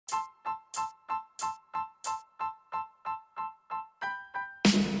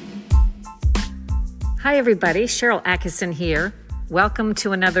Hi, everybody. Cheryl Atkinson here. Welcome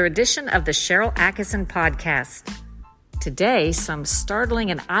to another edition of the Cheryl Atkinson Podcast. Today, some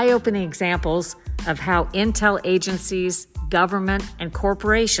startling and eye-opening examples of how intel agencies, government, and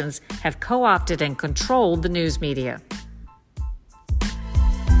corporations have co-opted and controlled the news media.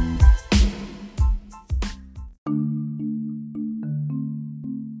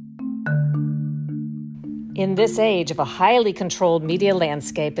 In this age of a highly controlled media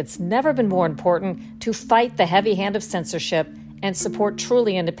landscape, it's never been more important to fight the heavy hand of censorship and support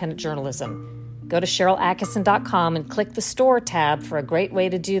truly independent journalism. Go to CherylAtkinson.com and click the Store tab for a great way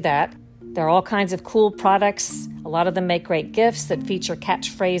to do that. There are all kinds of cool products. A lot of them make great gifts that feature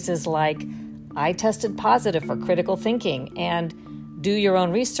catchphrases like, I tested positive for critical thinking, and do your own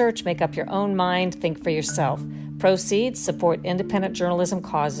research, make up your own mind, think for yourself. Proceeds support independent journalism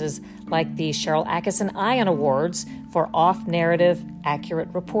causes like the Cheryl Atkinson Ion Awards for off-narrative, accurate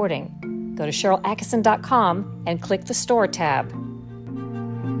reporting. Go to CherylAtkinson.com and click the Store tab.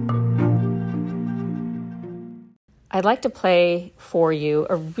 I'd like to play for you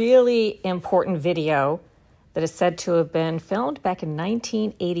a really important video that is said to have been filmed back in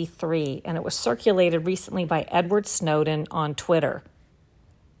 1983, and it was circulated recently by Edward Snowden on Twitter.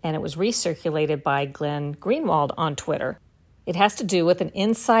 And it was recirculated by Glenn Greenwald on Twitter. It has to do with an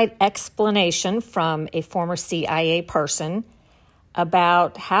inside explanation from a former CIA person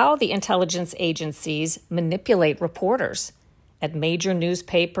about how the intelligence agencies manipulate reporters at major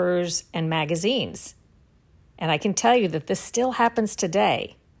newspapers and magazines. And I can tell you that this still happens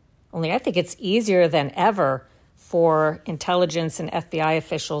today. Only I think it's easier than ever for intelligence and FBI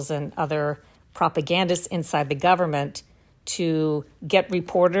officials and other propagandists inside the government to get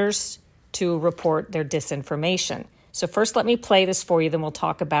reporters to report their disinformation. So first, let me play this for you, then we'll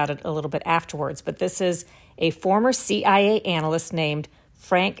talk about it a little bit afterwards. But this is a former CIA analyst named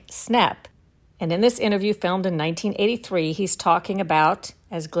Frank Snepp. And in this interview filmed in 1983, he's talking about,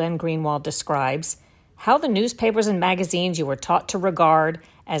 as Glenn Greenwald describes, how the newspapers and magazines you were taught to regard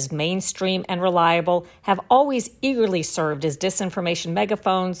as mainstream and reliable have always eagerly served as disinformation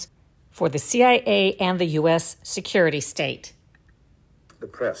megaphones for the CIA and the U.S. security state. The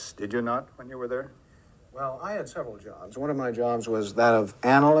press, did you not when you were there? Well, I had several jobs. One of my jobs was that of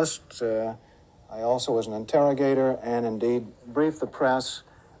analyst. I also was an interrogator and indeed briefed the press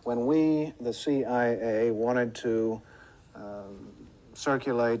when we, the CIA, wanted to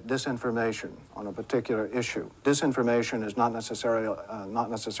circulate disinformation on a particular issue. Disinformation is not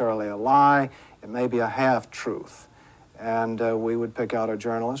necessarily a lie. It may be a half-truth. And we would pick out a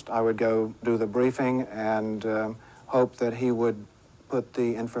journalist. I would go do the briefing and hope that he would put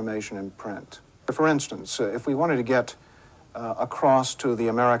the information in print. For instance, if we wanted to get across to the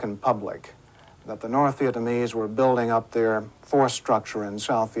American public that the North Vietnamese were building up their force structure in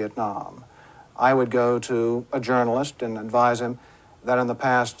South Vietnam, I would go to a journalist and advise him that in the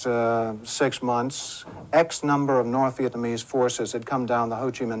past 6 months, X number of North Vietnamese forces had come down the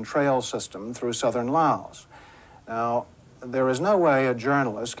Ho Chi Minh Trail system through southern Laos. Now, there is no way a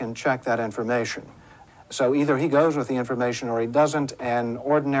journalist can check that information. So either he goes with the information or he doesn't, and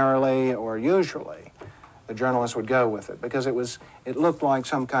ordinarily or usually, the journalist would go with it because it looked like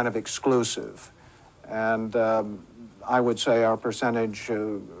some kind of exclusive. And I would say our percentage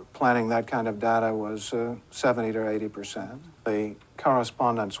planning that kind of data was 70 to 80%. The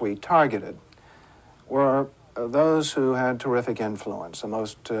correspondents we targeted were those who had terrific influence, the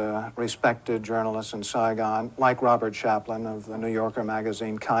most respected journalists in Saigon, like Robert Chaplin of the New Yorker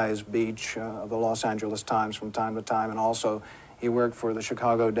magazine, Kai's Beach of the Los Angeles Times from time to time, and also he worked for the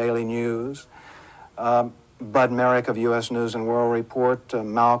Chicago Daily News. Bud Merrick of U.S. News and World Report,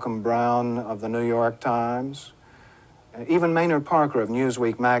 Malcolm Brown of the New York Times, even Maynard Parker of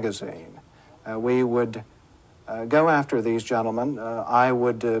Newsweek magazine. We would go after these gentlemen. I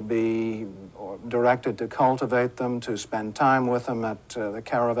would be directed to cultivate them, to spend time with them at the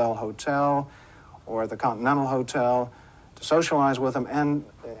Caravel Hotel or the Continental Hotel, to socialize with them,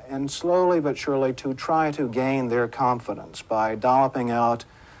 and slowly but surely to try to gain their confidence by dolloping out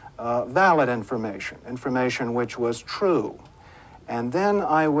valid information which was true. And then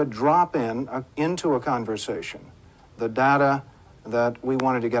I would drop into a conversation the data that we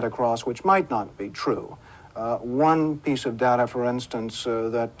wanted to get across, which might not be true. One piece of data, for instance,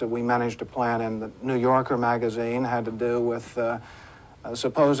 that we managed to plan in the New Yorker magazine had to do with a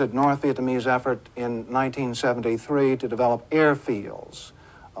supposed North Vietnamese effort in 1973 to develop airfields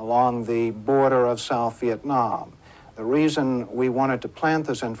along the border of South Vietnam. The reason we wanted to plant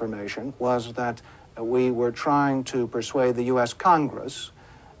this information was that we were trying to persuade the U.S. Congress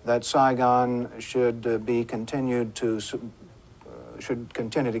that Saigon should be continued to should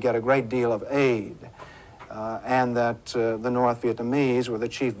continue to get a great deal of aid, and that the North Vietnamese were the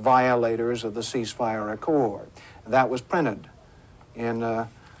chief violators of the ceasefire accord. That was printed in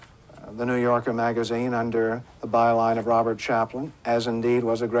the New Yorker magazine under the byline of Robert Chaplin, as indeed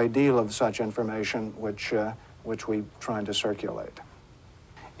was a great deal of such information which we tried to circulate.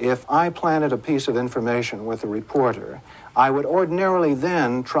 If I planted a piece of information with a reporter, I would ordinarily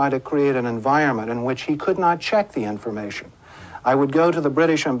then try to create an environment in which he could not check the information. I would go to the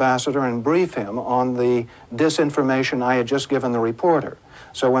British ambassador and brief him on the disinformation I had just given the reporter.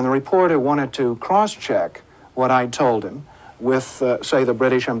 So when the reporter wanted to cross-check what I told him with, say, the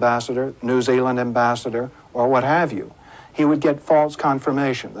British ambassador, New Zealand ambassador, or what have you, he would get false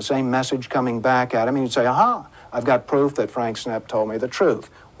confirmation, the same message coming back at him. He'd say, aha, I've got proof that Frank Snepp told me the truth,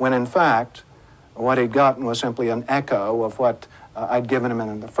 when in fact, what he'd gotten was simply an echo of what I'd given him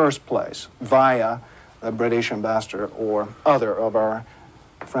in the first place, via the British ambassador or other of our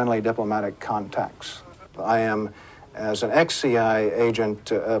friendly diplomatic contacts. I am, as an ex-CIA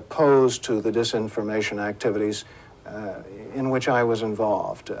agent, opposed to the disinformation activities in which I was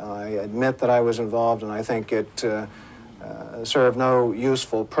involved. I admit that I was involved, and I think it served no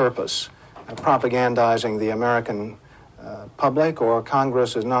useful purpose. Propagandizing the American public or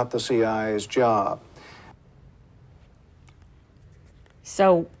Congress is not the CIA's job.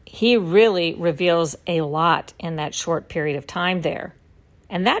 So he really reveals a lot in that short period of time there.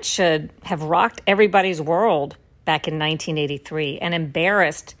 And that should have rocked everybody's world back in 1983 and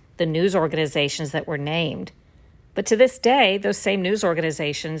embarrassed the news organizations that were named. But to this day, those same news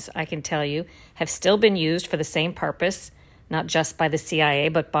organizations, I can tell you, have still been used for the same purpose, not just by the CIA,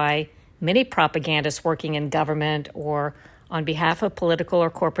 but by many propagandists working in government or on behalf of political or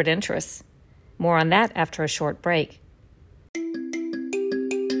corporate interests. More on that after a short break.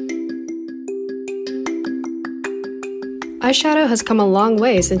 Eyeshadow has come a long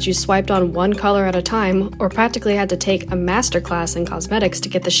way since you swiped on one color at a time or practically had to take a masterclass in cosmetics to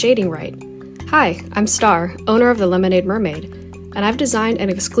get the shading right. Hi, I'm Star, owner of the Lemonade Mermaid, and I've designed an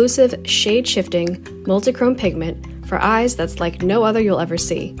exclusive shade-shifting, multichrome pigment for eyes that's like no other you'll ever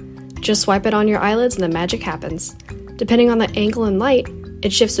see. Just swipe it on your eyelids and the magic happens. Depending on the angle and light,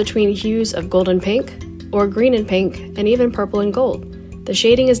 it shifts between hues of golden pink, or green and pink, and even purple and gold. The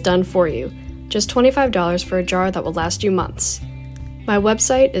shading is done for you. Just $25 for a jar that will last you months. My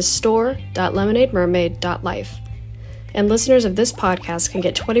website is store.lemonademermaid.life. And listeners of this podcast can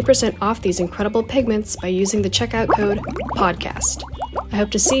get 20% off these incredible pigments by using the checkout code PODCAST. I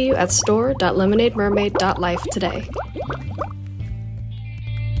hope to see you at store.lemonademermaid.life today.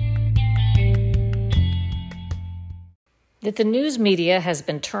 That the news media has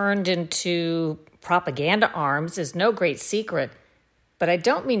been turned into propaganda arms is no great secret. But I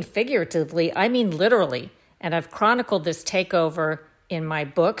don't mean figuratively, I mean literally. And I've chronicled this takeover in my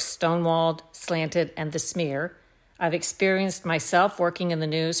books, Stonewalled, Slanted, and The Smear. I've experienced myself working in the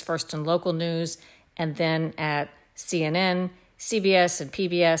news, first in local news, and then at CNN, CBS, and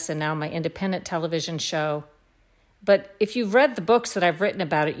PBS, and now my independent television show. But if you've read the books that I've written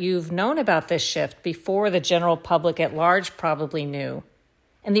about it, you've known about this shift before the general public at large probably knew.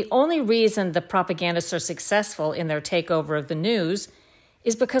 And the only reason the propagandists are successful in their takeover of the news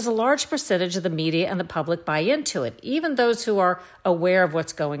is because a large percentage of the media and the public buy into it, even those who are aware of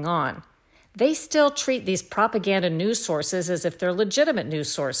what's going on. They still treat these propaganda news sources as if they're legitimate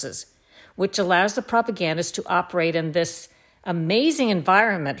news sources, which allows the propagandists to operate in this amazing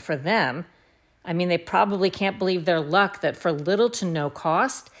environment for them. I mean, they probably can't believe their luck that for little to no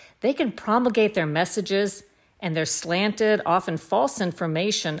cost, they can promulgate their messages and their slanted, often false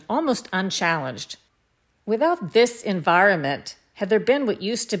information almost unchallenged. Without this environment, had there been what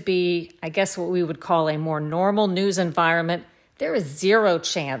used to be, I guess what we would call a more normal news environment, there is zero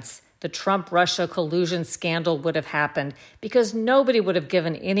chance the Trump-Russia collusion scandal would have happened because nobody would have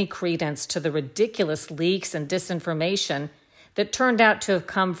given any credence to the ridiculous leaks and disinformation that turned out to have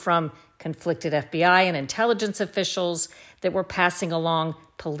come from conflicted FBI and intelligence officials that were passing along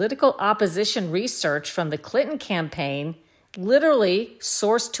political opposition research from the Clinton campaign, literally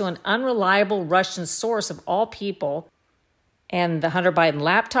sourced to an unreliable Russian source of all people. And the Hunter Biden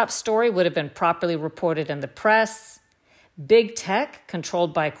laptop story would have been properly reported in the press. Big tech,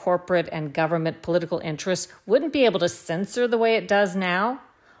 controlled by corporate and government political interests, wouldn't be able to censor the way it does now.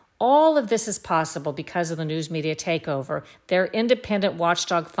 All of this is possible because of the news media takeover. Their independent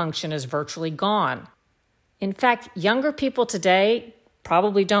watchdog function is virtually gone. In fact, younger people today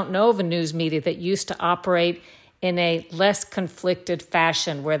probably don't know of a news media that used to operate in a less conflicted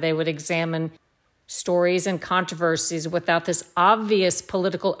fashion where they would examine stories and controversies without this obvious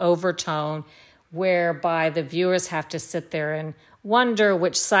political overtone whereby the viewers have to sit there and wonder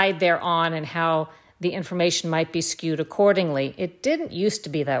which side they're on and how the information might be skewed accordingly. It didn't used to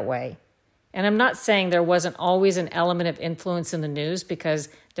be that way. And I'm not saying there wasn't always an element of influence in the news, because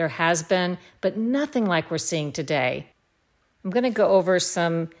there has been, but nothing like we're seeing today. I'm going to go over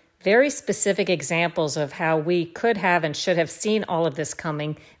some very specific examples of how we could have and should have seen all of this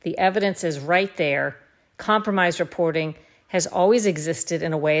coming. The evidence is right there. Compromise reporting has always existed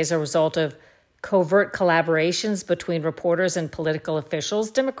in a way as a result of covert collaborations between reporters and political officials,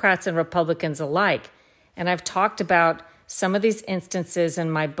 Democrats and Republicans alike. And I've talked about some of these instances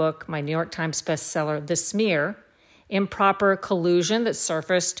in my book, my New York Times bestseller, The Smear, improper collusion that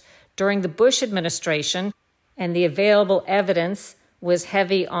surfaced during the Bush administration, and the available evidence was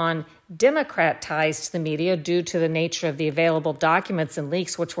heavy on Democrat ties to the media due to the nature of the available documents and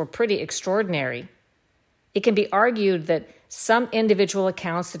leaks, which were pretty extraordinary. It can be argued that some individual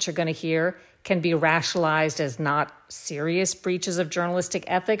accounts that you're going to hear can be rationalized as not serious breaches of journalistic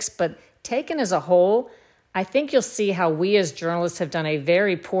ethics, but taken as a whole, I think you'll see how we as journalists have done a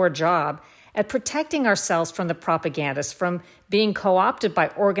very poor job at protecting ourselves from the propagandists, from being co-opted by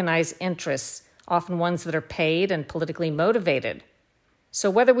organized interests, often ones that are paid and politically motivated. So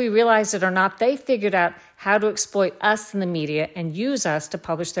whether we realize it or not, they figured out how to exploit us in the media and use us to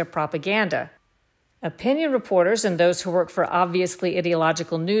publish their propaganda. Opinion reporters and those who work for obviously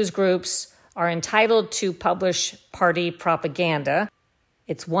ideological news groups are entitled to publish party propaganda.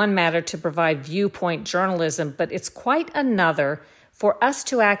 It's one matter to provide viewpoint journalism, but it's quite another for us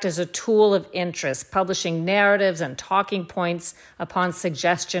to act as a tool of interest, publishing narratives and talking points upon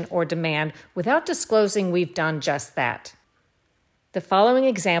suggestion or demand without disclosing we've done just that. The following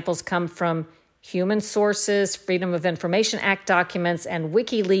examples come from human sources, Freedom of Information Act documents, and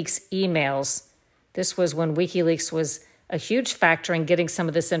WikiLeaks emails. This was when WikiLeaks was a huge factor in getting some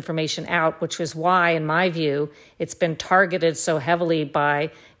of this information out, which was why, in my view, it's been targeted so heavily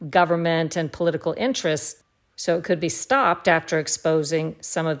by government and political interests, so it could be stopped after exposing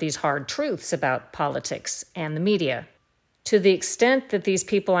some of these hard truths about politics and the media. To the extent that these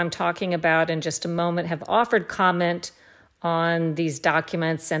people I'm talking about in just a moment have offered comment on these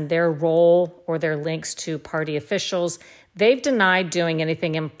documents and their role or their links to party officials, they've denied doing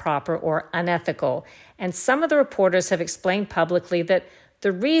anything improper or unethical. And some of the reporters have explained publicly that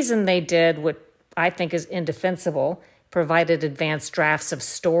the reason they did what I think is indefensible, provided advanced drafts of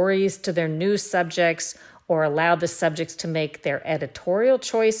stories to their news subjects or allowed the subjects to make their editorial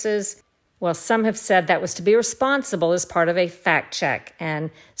choices. Well, some have said that was to be responsible as part of a fact check,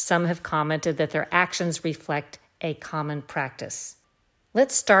 and some have commented that their actions reflect a common practice.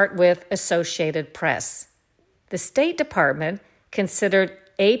 Let's start with Associated Press. The State Department considered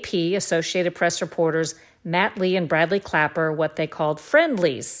AP, Associated Press reporters Matt Lee and Bradley Clapper, what they called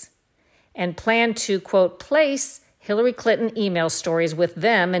friendlies, and planned to, quote, place Hillary Clinton email stories with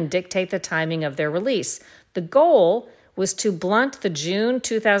them and dictate the timing of their release. The goal was to blunt the June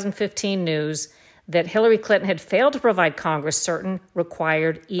 2015 news that Hillary Clinton had failed to provide Congress certain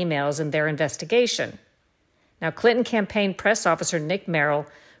required emails in their investigation. Now, Clinton campaign press officer Nick Merrill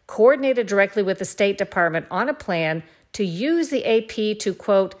coordinated directly with the State Department on a plan to use the AP to,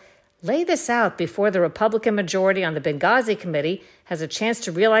 quote, lay this out before the Republican majority on the Benghazi Committee has a chance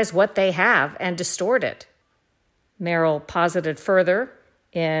to realize what they have and distort it. Merrill posited further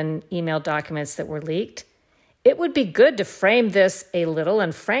in email documents that were leaked, it would be good to frame this a little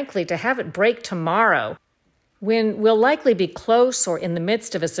and frankly to have it break tomorrow, when we'll likely be close or in the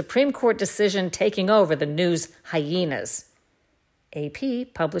midst of a Supreme Court decision taking over the news hyenas.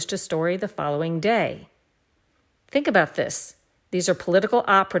 AP published a story the following day. Think about this. These are political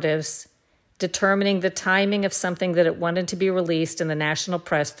operatives determining the timing of something that it wanted to be released in the national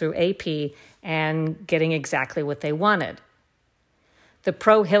press through AP and getting exactly what they wanted. The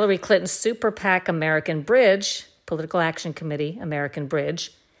pro-Hillary Clinton super PAC American Bridge, Political Action Committee American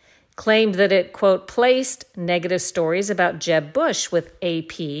Bridge, claimed that it, quote, placed negative stories about Jeb Bush with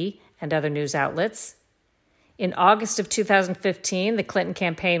AP and other news outlets. In August of 2015, the Clinton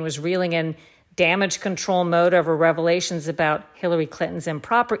campaign was reeling in damage control mode over revelations about Hillary Clinton's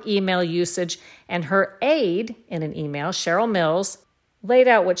improper email usage, and her aide in an email, Cheryl Mills, laid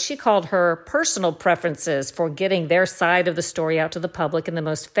out what she called her personal preferences for getting their side of the story out to the public in the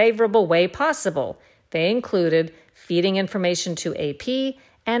most favorable way possible. They included feeding information to AP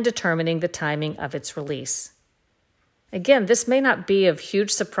and determining the timing of its release. Again, this may not be of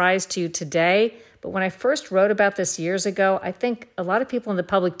huge surprise to you today, but when I first wrote about this years ago, I think a lot of people in the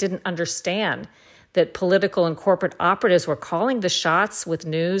public didn't understand that political and corporate operatives were calling the shots with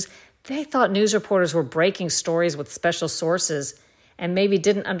news. They thought news reporters were breaking stories with special sources and maybe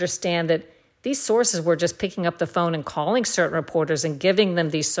didn't understand that These sources were just picking up the phone and calling certain reporters and giving them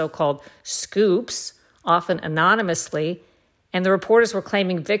these so-called scoops, often anonymously, and the reporters were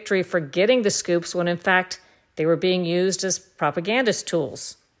claiming victory for getting the scoops when in fact they were being used as propagandist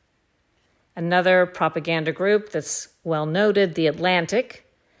tools. Another propaganda group that's well noted, The Atlantic.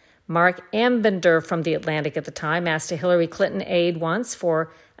 Mark Ambender from The Atlantic at the time asked a Hillary Clinton aide once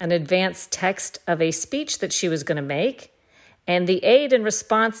for an advance text of a speech that she was going to make, and the aide in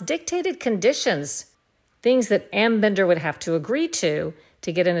response dictated conditions, things that Ambender would have to agree to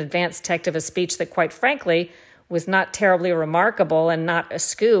get an advance text of a speech that, quite frankly, was not terribly remarkable and not a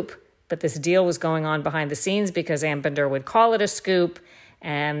scoop, but this deal was going on behind the scenes because Ambender would call it a scoop,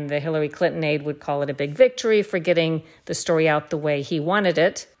 and the Hillary Clinton aide would call it a big victory for getting the story out the way he wanted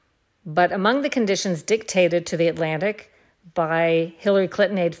it. But among the conditions dictated to The Atlantic by Hillary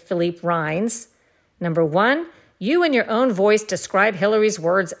Clinton aide Philippe Rines, number 1, you in your own voice describe Hillary's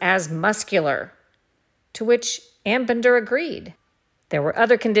words as muscular, to which Ambender agreed. There were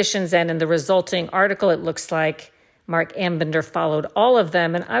other conditions, and in the resulting article, it looks like Mark Ambender followed all of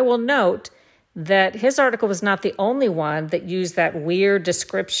them, and I will note that his article was not the only one that used that weird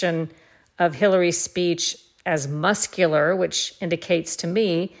description of Hillary's speech as muscular, which indicates to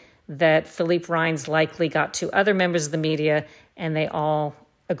me that Philippe Rines likely got to other members of the media and they all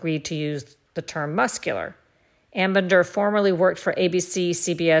agreed to use the term muscular. Ambender formerly worked for ABC,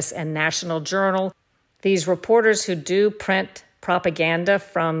 CBS, and National Journal. These reporters who do print propaganda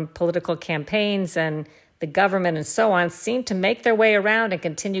from political campaigns and the government and so on seem to make their way around and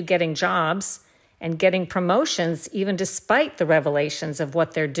continue getting jobs and getting promotions even despite the revelations of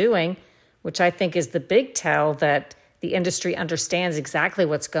what they're doing, which I think is the big tell that the industry understands exactly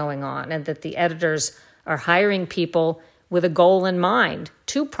what's going on and that the editors are hiring people with a goal in mind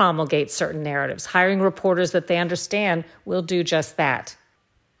to promulgate certain narratives, hiring reporters that they understand will do just that.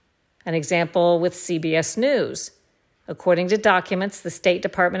 An example with CBS News. According to documents, the State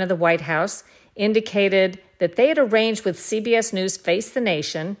Department of the White House indicated that they had arranged with CBS News Face the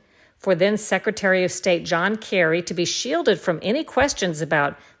Nation for then Secretary of State John Kerry to be shielded from any questions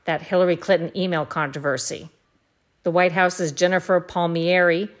about that Hillary Clinton email controversy. The White House's Jennifer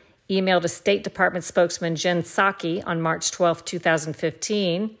Palmieri emailed a State Department spokesman Jen Psaki on March 12,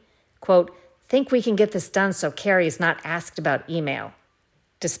 2015, quote, think we can get this done so Kerry is not asked about email.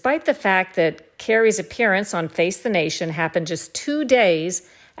 Despite the fact that Kerry's appearance on Face the Nation happened just 2 days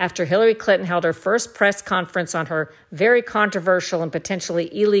after Hillary Clinton held her first press conference on her very controversial and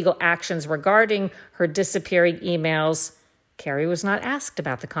potentially illegal actions regarding her disappearing emails, Kerry was not asked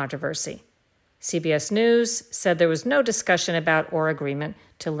about the controversy. CBS News said there was no discussion about or agreement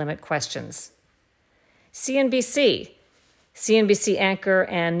to limit questions. CNBC anchor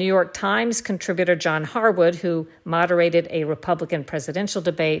and New York Times contributor John Harwood, who moderated a Republican presidential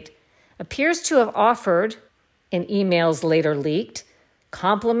debate, appears to have offered, in emails later leaked,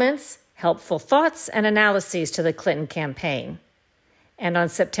 compliments, helpful thoughts, and analyses to the Clinton campaign. And on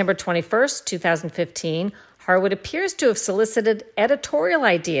September 21st, 2015, Harwood appears to have solicited editorial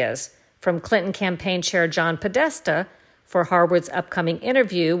ideas from Clinton campaign chair John Podesta for Harwood's upcoming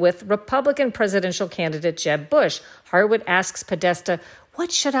interview with Republican presidential candidate Jeb Bush. Harwood asks Podesta,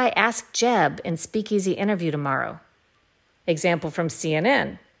 what should I ask Jeb in Speakeasy interview tomorrow? Example from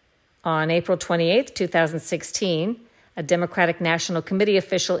CNN. On April 28, 2016, a Democratic National Committee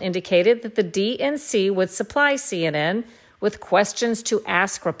official indicated that the DNC would supply CNN with questions to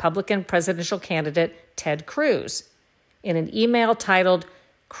ask Republican presidential candidate Ted Cruz. In an email titled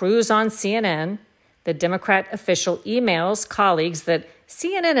Cruz on CNN, the Democrat official emails colleagues that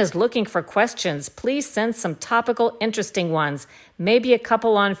CNN is looking for questions. Please send some topical, interesting ones, maybe a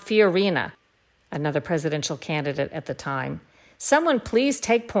couple on Fiorina, another presidential candidate at the time. Someone please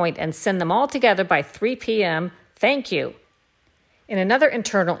take point and send them all together by 3 p.m. Thank you. In another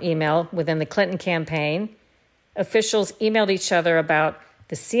internal email within the Clinton campaign, officials emailed each other about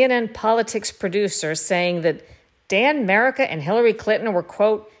the CNN politics producer saying that Dan Merica and Hillary Clinton were,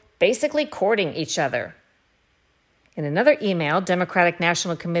 quote, basically courting each other. In another email, Democratic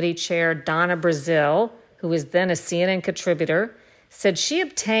National Committee Chair Donna Brazile, who was then a CNN contributor, said she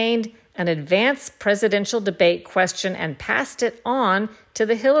obtained an advanced presidential debate question and passed it on to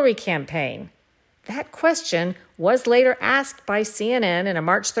the Hillary campaign. That question was later asked by CNN in a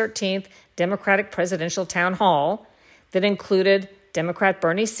March 13th Democratic presidential town hall that included Democrat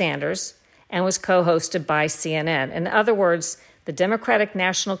Bernie Sanders and was co-hosted by CNN. In other words, the Democratic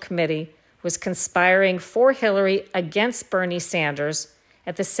National Committee was conspiring for Hillary against Bernie Sanders.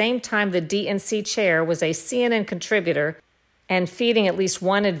 At the same time, the DNC chair was a CNN contributor and feeding at least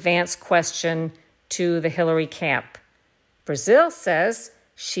one advanced question to the Hillary camp. Brazile says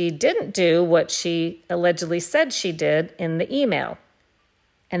she didn't do what she allegedly said she did in the email.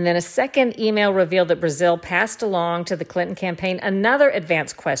 And then a second email revealed that Brazil passed along to the Clinton campaign another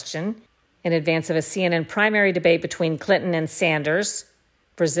advance question in advance of a CNN primary debate between Clinton and Sanders.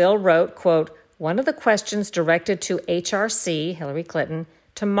 Brazil wrote, quote, "One of the questions directed to HRC, Hillary Clinton,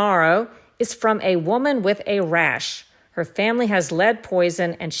 tomorrow is from a woman with a rash. Her family has lead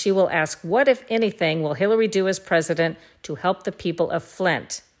poison, and she will ask, what, if anything, will Hillary do as president to help the people of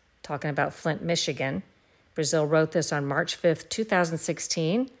Flint?" Talking about Flint, Michigan. Brazil wrote this on March 5th,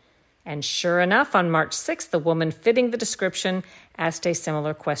 2016. And sure enough, on March 6th, the woman fitting the description asked a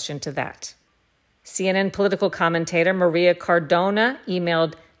similar question to that. CNN political commentator Maria Cardona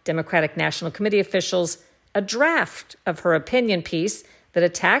emailed Democratic National Committee officials a draft of her opinion piece that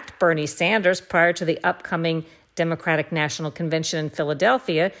attacked Bernie Sanders prior to the upcoming Democratic National Convention in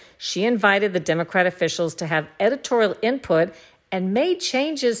Philadelphia. She invited the Democrat officials to have editorial input and made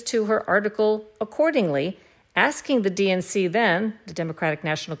changes to her article accordingly, asking the DNC then, the Democratic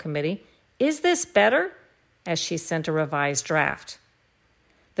National Committee, "Is this better?" as she sent a revised draft.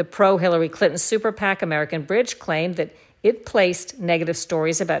 The pro-Hillary Clinton super PAC American Bridge claimed that it placed negative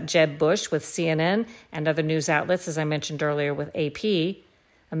stories about Jeb Bush with CNN and other news outlets, as I mentioned earlier with AP.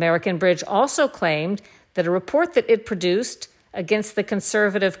 American Bridge also claimed that a report that it produced against the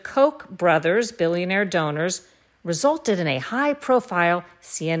conservative Koch brothers, billionaire donors, resulted in a high-profile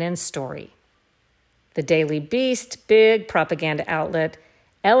CNN story. The Daily Beast, big propaganda outlet,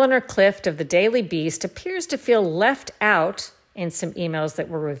 Eleanor Clift of the Daily Beast appears to feel left out in some emails that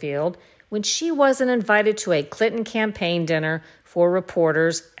were revealed when she wasn't invited to a Clinton campaign dinner for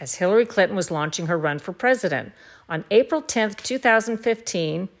reporters as Hillary Clinton was launching her run for president. On April 10th,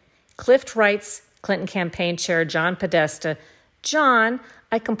 2015, Clift writes Clinton campaign chair John Podesta, "John,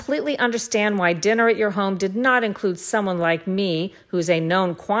 I completely understand why dinner at your home did not include someone like me, who's a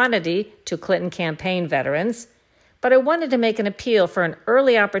known quantity to Clinton campaign veterans, but I wanted to make an appeal for an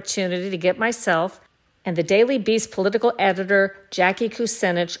early opportunity to get myself and the Daily Beast political editor Jackie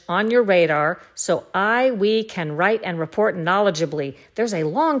Kucinich on your radar so we can write and report knowledgeably. There's a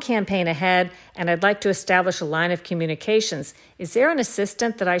long campaign ahead, and I'd like to establish a line of communications. Is there an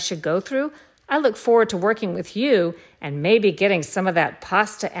assistant that I should go through? I look forward to working with you and maybe getting some of that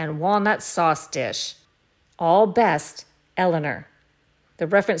pasta and walnut sauce dish. All best, Eleanor." The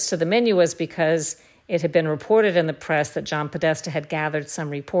reference to the menu was because it had been reported in the press that John Podesta had gathered some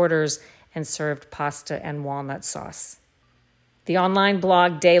reporters and served pasta and walnut sauce. The online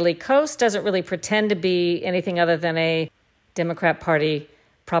blog Daily Kos doesn't really pretend to be anything other than a Democrat Party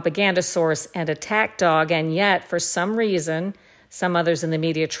propaganda source and attack dog, and yet, for some reason, some others in the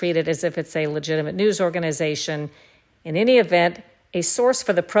media treat it as if it's a legitimate news organization. In any event, a source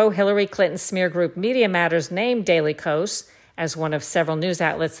for the pro-Hillary Clinton smear group Media Matters named Daily Kos as one of several news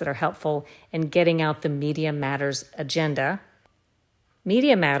outlets that are helpful in getting out the Media Matters agenda.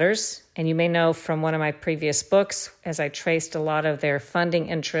 Media Matters, and you may know from one of my previous books, as I traced a lot of their funding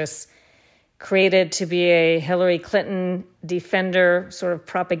interests, created to be a Hillary Clinton defender sort of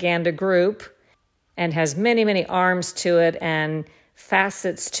propaganda group, and has many, many arms to it and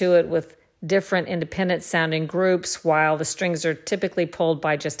facets to it with different independent-sounding groups, while the strings are typically pulled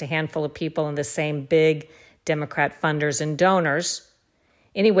by just a handful of people and the same big Democrat funders and donors.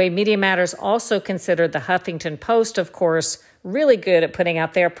 Anyway, Media Matters also considered the Huffington Post, of course, really good at putting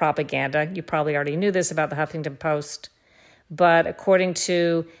out their propaganda. You probably already knew this about the Huffington Post. But according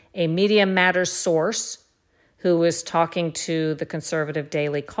to a Media Matters source who was talking to the conservative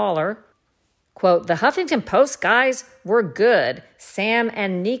Daily Caller, quote, "The Huffington Post guys were good, Sam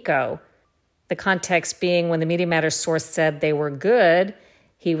and Nico." The context being when the Media Matters source said they were good,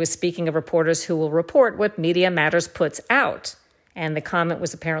 he was speaking of reporters who will report what Media Matters puts out. And the comment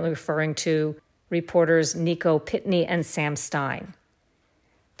was apparently referring to reporters Nico Pitney and Sam Stein.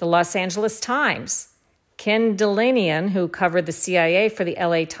 The Los Angeles Times. Ken Delanian, who covered the CIA for the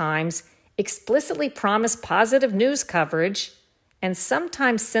LA Times, explicitly promised positive news coverage and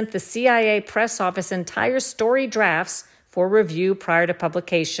sometimes sent the CIA press office entire story drafts for review prior to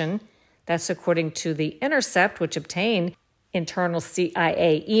publication. That's according to The Intercept, which obtained internal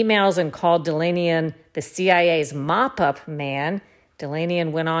CIA emails and called Delanian the CIA's mop-up man.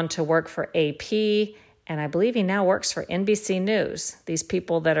 Delanian went on to work for AP, and I believe he now works for NBC News. These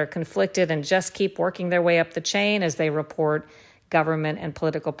people that are conflicted and just keep working their way up the chain as they report government and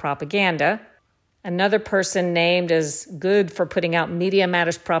political propaganda. Another person named as good for putting out Media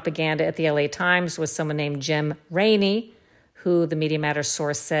Matters propaganda at the LA Times was someone named Jim Rainey, who the Media Matters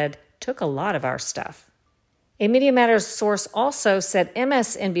source said took a lot of our stuff. A Media Matters source also said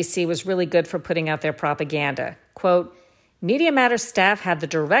MSNBC was really good for putting out their propaganda. Quote, Media Matters staff had the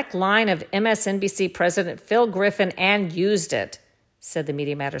direct line of MSNBC President Phil Griffin and used it, said the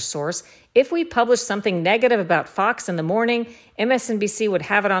Media Matters source. If we published something negative about Fox in the morning, MSNBC would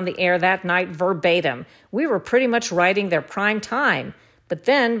have it on the air that night verbatim. We were pretty much writing their prime time. But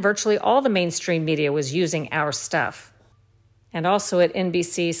then virtually all the mainstream media was using our stuff. And also at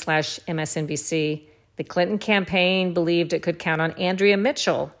NBC/MSNBC, the Clinton campaign believed it could count on Andrea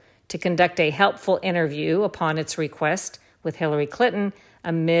Mitchell to conduct a helpful interview upon its request with Hillary Clinton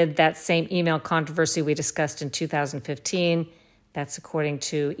amid that same email controversy we discussed in 2015. That's according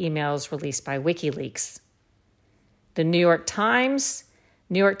to emails released by WikiLeaks. The New York Times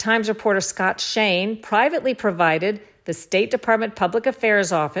reporter Scott Shane privately provided the State Department Public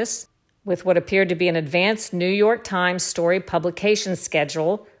Affairs Office with what appeared to be an advanced New York Times story publication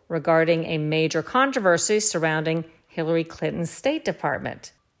schedule regarding a major controversy surrounding Hillary Clinton's State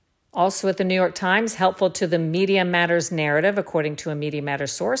Department. Also at the New York Times, helpful to the Media Matters narrative, according to a Media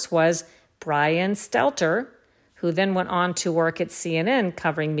Matters source, was Brian Stelter, who then went on to work at CNN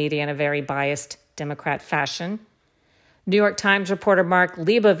covering media in a very biased Democrat fashion. New York Times reporter Mark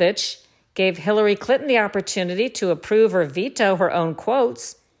Leibovich gave Hillary Clinton the opportunity to approve or veto her own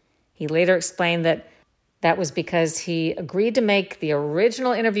quotes. He later explained that was because he agreed to make the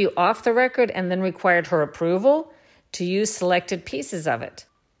original interview off the record and then required her approval to use selected pieces of it.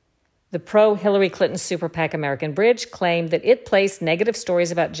 The pro-Hillary Clinton super PAC American Bridge claimed that it placed negative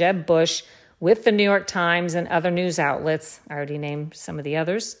stories about Jeb Bush with the New York Times and other news outlets. I already named some of the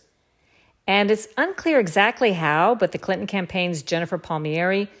others. And it's unclear exactly how, but the Clinton campaign's Jennifer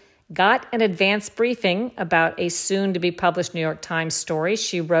Palmieri got an advance briefing about a soon-to-be-published New York Times story.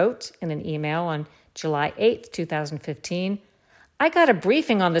 She wrote in an email on July 8, 2015, "I got a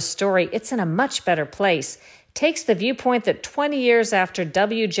briefing on the story. It's in a much better place. Takes the viewpoint that 20 years after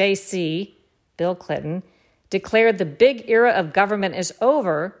WJC, Bill Clinton, declared the big era of government is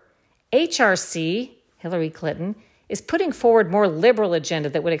over, HRC, Hillary Clinton, is putting forward more liberal agenda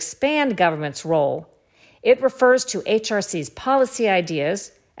that would expand government's role. It refers to HRC's policy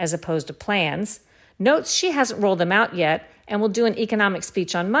ideas as opposed to plans, notes she hasn't rolled them out yet and will do an economic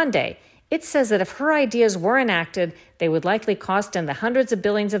speech on Monday. It says that if her ideas were enacted, they would likely cost in the hundreds of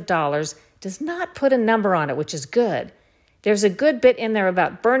billions of dollars, does not put a number on it, which is good. There's a good bit in there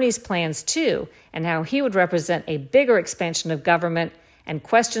about Bernie's plans, too, and how he would represent a bigger expansion of government and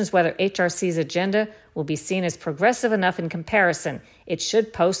questions whether HRC's agenda will be seen as progressive enough in comparison. It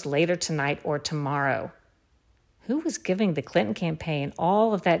should post later tonight or tomorrow." Who was giving the Clinton campaign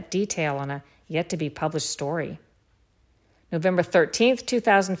all of that detail on a yet-to-be-published story? November 13th,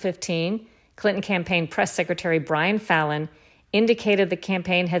 2015, Clinton campaign press secretary Brian Fallon indicated the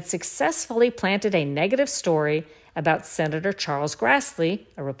campaign had successfully planted a negative story about Senator Charles Grassley,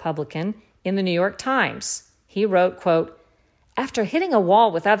 a Republican, in the New York Times. He wrote, quote, "After hitting a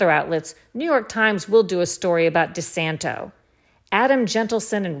wall with other outlets, New York Times will do a story about DeSanto. Adam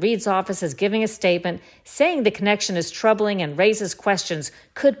Gentleson in Reed's office is giving a statement saying the connection is troubling and raises questions,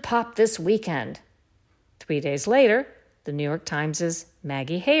 could pop this weekend." 3 days later, the New York Times'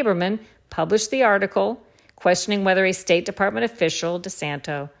 Maggie Haberman published the article questioning whether a State Department official,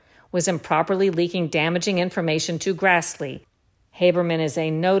 DeSanto, was improperly leaking damaging information to Grassley. Haberman is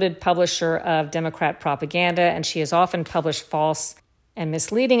a noted publisher of Democrat propaganda, and she has often published false and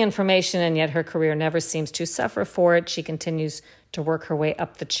misleading information, and yet her career never seems to suffer for it. She continues to work her way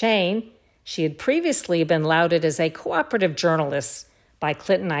up the chain. She had previously been lauded as a cooperative journalist by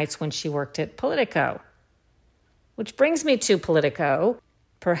Clintonites when she worked at Politico. Which brings me to Politico,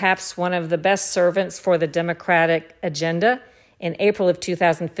 perhaps one of the best servants for the Democratic agenda. In April of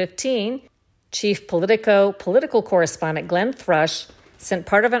 2015, Chief political correspondent Glenn Thrush sent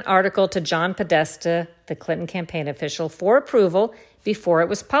part of an article to John Podesta, the Clinton campaign official, for approval before it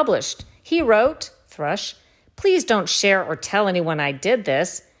was published. He wrote, Thrush, "Please don't share or tell anyone I did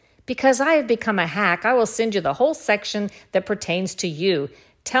this. Because I have become a hack, I will send you the whole section that pertains to you.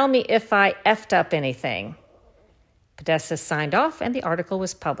 Tell me if I effed up anything." Podesta signed off, and the article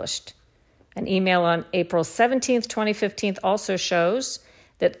was published. An email on April 17th, 2015 also shows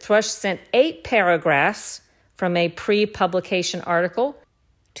that Thrush sent 8 paragraphs from a pre-publication article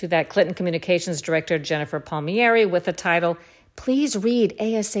to that Clinton Communications Director, Jennifer Palmieri, with the title, "Please read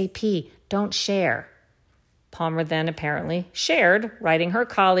ASAP, don't share." Palmer then apparently shared, writing her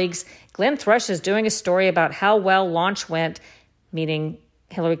colleagues, "Glenn Thrush is doing a story about how well launch went," meaning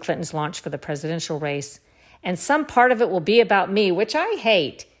Hillary Clinton's launch for the presidential race, "and some part of it will be about me, which I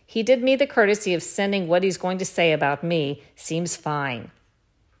hate. He did me the courtesy of sending what he's going to say about me. Seems fine."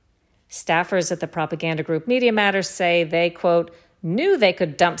 Staffers at the propaganda group Media Matters say they, quote, "knew they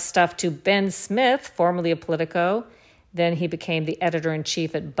could dump stuff to Ben Smith, formerly of Politico, Then he became the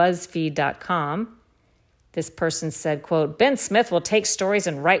editor-in-chief at BuzzFeed.com. This person said, quote, Ben Smith will take stories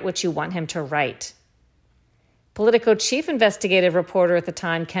and write what you want him to write. Politico chief investigative reporter at the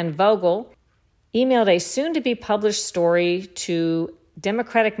time, Ken Vogel, emailed a soon-to-be-published story to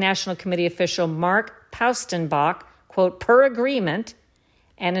Democratic National Committee official Mark Paustenbach, quote, per agreement,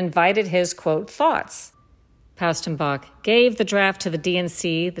 and invited his, quote, thoughts. Paustenbach gave the draft to the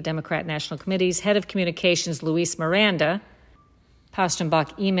DNC, the Democrat National Committee's head of communications, Luis Miranda.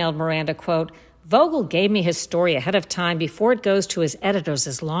 Paustenbach emailed Miranda, quote, Vogel gave me his story ahead of time before it goes to his editors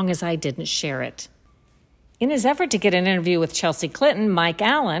as long as I didn't share it. In his effort to get an interview with Chelsea Clinton, Mike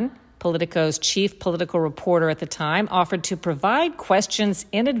Allen, Politico's chief political reporter at the time, offered to provide questions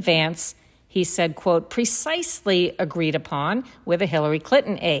in advance, he said, quote, precisely agreed upon with a Hillary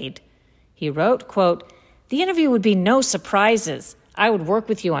Clinton aide. He wrote, quote, the interview would be no surprises. I would work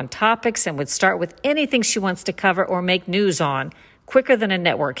with you on topics and would start with anything she wants to cover or make news on, quicker than a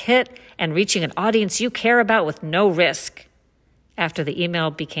network hit and reaching an audience you care about with no risk. After the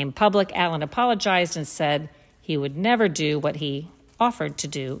email became public, Allen apologized and said he would never do what he offered to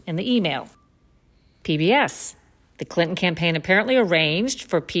do in the email. PBS. The Clinton campaign apparently arranged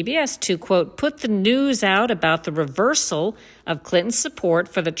for PBS to, quote, put the news out about the reversal of Clinton's support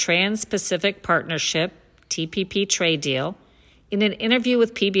for the Trans-Pacific Partnership, TPP trade deal, in an interview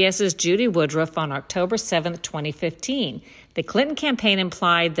with PBS's Judy Woodruff on October 7, 2015. The Clinton campaign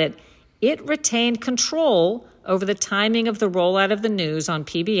implied that it retained control over the timing of the rollout of the news on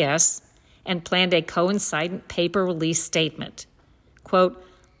PBS and planned a coincident paper release statement. Quote,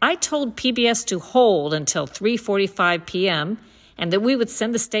 I told PBS to hold until 3:45 p.m. and that we would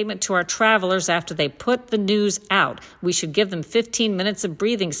send the statement to our travelers after they put the news out. We should give them 15 minutes of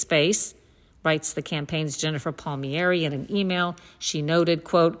breathing space, writes the campaign's Jennifer Palmieri in an email. She noted,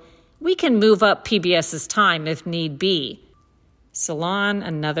 quote, we can move up PBS's time if need be. Salon,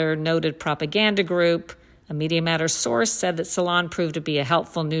 another noted propaganda group, a Media Matters source, said that Salon proved to be a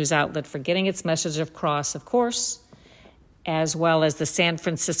helpful news outlet for getting its message across, of course, as well as the San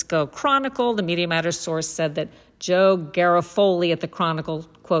Francisco Chronicle. The Media Matters source said that Joe Garofoli at the Chronicle,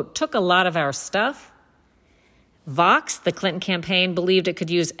 quote, took a lot of our stuff. Vox, the Clinton campaign, believed it could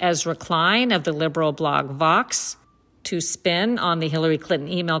use Ezra Klein of the liberal blog Vox to spin on the Hillary Clinton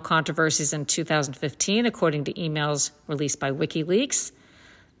email controversies in 2015, according to emails released by WikiLeaks.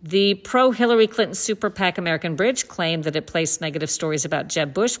 The pro-Hillary Clinton super PAC American Bridge claimed that it placed negative stories about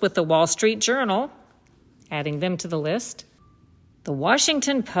Jeb Bush with the Wall Street Journal, adding them to the list. The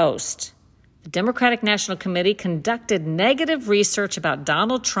Washington Post. The Democratic National Committee conducted negative research about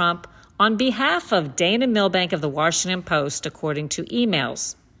Donald Trump on behalf of Dana Milbank of the Washington Post, according to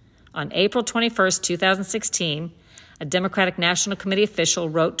emails. On April 21, 2016, a Democratic National Committee official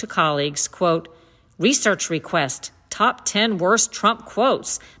wrote to colleagues, quote, research request, top 10 worst Trump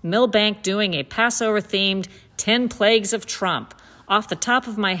quotes, Milbank doing a Passover-themed 10 plagues of Trump. Off the top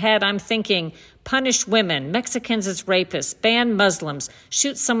of my head, I'm thinking punish women, Mexicans as rapists, ban Muslims,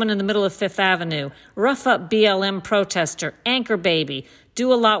 shoot someone in the middle of Fifth Avenue, rough up BLM protester, anchor baby,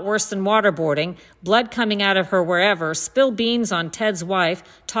 do a lot worse than waterboarding, blood coming out of her wherever, spill beans on Ted's wife,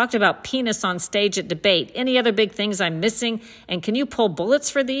 talked about penis on stage at debate, any other big things I'm missing, and can you pull bullets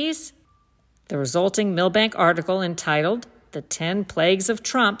for these? The resulting Milbank article entitled The 10 Plagues of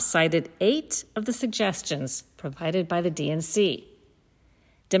Trump cited 8 of the suggestions provided by the DNC.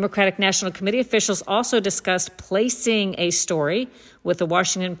 Democratic National Committee officials also discussed placing a story with the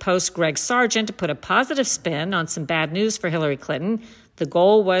Washington Post's Greg Sargent to put a positive spin on some bad news for Hillary Clinton. The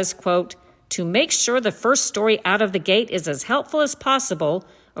goal was, quote, to make sure the first story out of the gate is as helpful as possible,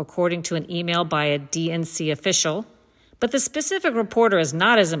 according to an email by a DNC official. But the specific reporter is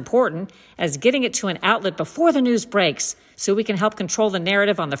not as important as getting it to an outlet before the news breaks so we can help control the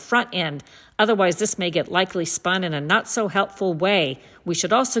narrative on the front end. Otherwise, this may get likely spun in a not-so-helpful way. We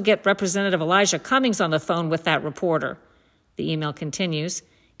should also get Representative Elijah Cummings on the phone with that reporter. The email continues,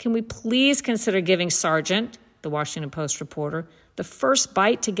 can we please consider giving Sargent, the Washington Post reporter, the first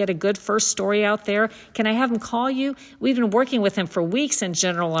bite to get a good first story out there? Can I have him call you? We've been working with him for weeks in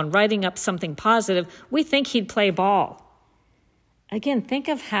general on writing up something positive. We think he'd play ball. Again, think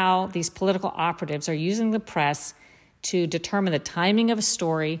of how these political operatives are using the press to determine the timing of a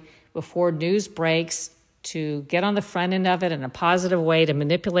story before news breaks, to get on the front end of it in a positive way, to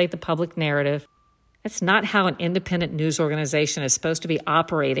manipulate the public narrative. That's not how an independent news organization is supposed to be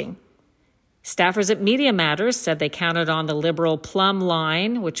operating. Staffers at Media Matters said they counted on the liberal Plum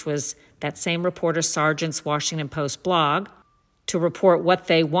Line, which was that same reporter Sargent's Washington Post blog, to report what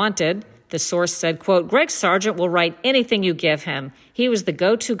they wanted. The source said, quote, Greg Sargent will write anything you give him. He was the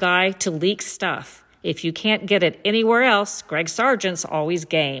go-to guy to leak stuff. If you can't get it anywhere else, Greg Sargent's always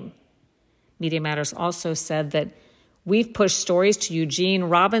game. Media Matters also said that we've pushed stories to Eugene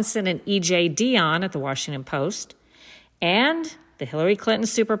Robinson and E.J. Dionne at the Washington Post, and the Hillary Clinton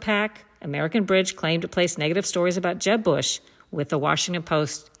super PAC, American Bridge, claimed to place negative stories about Jeb Bush with the Washington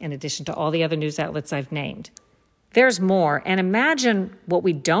Post, in addition to all the other news outlets I've named. There's more, and imagine what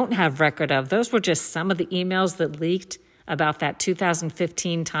we don't have record of. Those were just some of the emails that leaked about that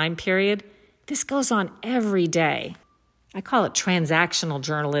 2015 time period. This goes on every day. I call it transactional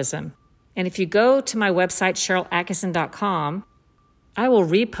journalism. And if you go to my website, SharylAttkisson.com, I will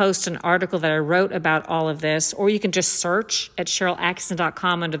repost an article that I wrote about all of this, or you can just search at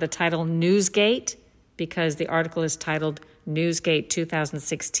SharylAttkisson.com under the title Newsgate, because the article is titled Newsgate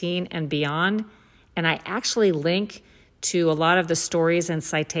 2016 and Beyond. And I actually link to a lot of the stories and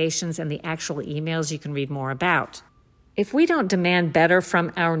citations and the actual emails you can read more about. If we don't demand better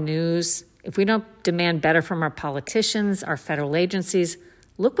from our news, if we don't demand better from our politicians, our federal agencies,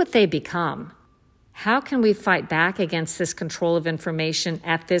 look what they become. How can we fight back against this control of information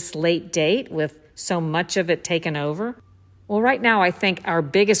at this late date with so much of it taken over? Well, right now, I think our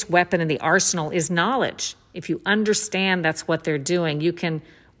biggest weapon in the arsenal is knowledge. If you understand that's what they're doing, you can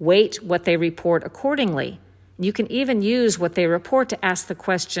weight what they report accordingly. You can even use what they report to ask the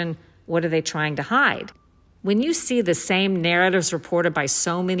question, what are they trying to hide? When you see the same narratives reported by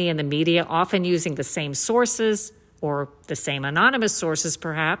so many in the media, often using the same sources or the same anonymous sources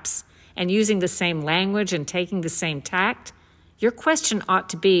perhaps, and using the same language and taking the same tact, your question ought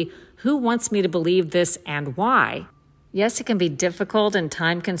to be, who wants me to believe this and why? Yes, it can be difficult and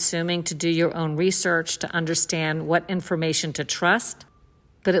time-consuming to do your own research to understand what information to trust,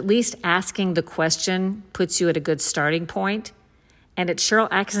 but at least asking the question puts you at a good starting point. And at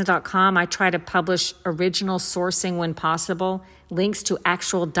SharylAttkisson.com, I try to publish original sourcing when possible, links to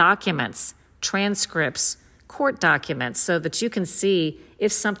actual documents, transcripts, court documents, so that you can see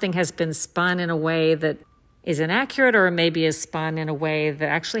if something has been spun in a way that is inaccurate or maybe is spun in a way that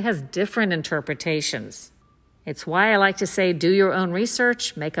actually has different interpretations. It's why I like to say, do your own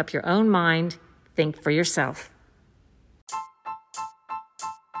research, make up your own mind, think for yourself.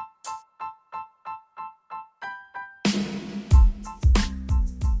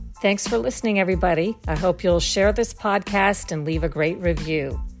 Thanks for listening, everybody. I hope you'll share this podcast and leave a great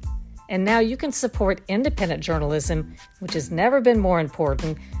review. And now you can support independent journalism, which has never been more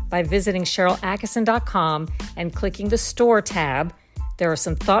important, by visiting SharylAttkisson.com and clicking the Store tab. There are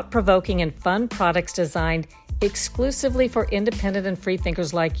some thought-provoking and fun products designed exclusively for independent and free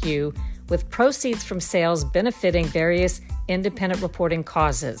thinkers like you, with proceeds from sales benefiting various independent reporting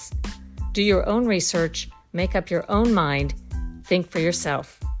causes. Do your own research, make up your own mind, think for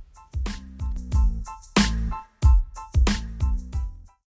yourself.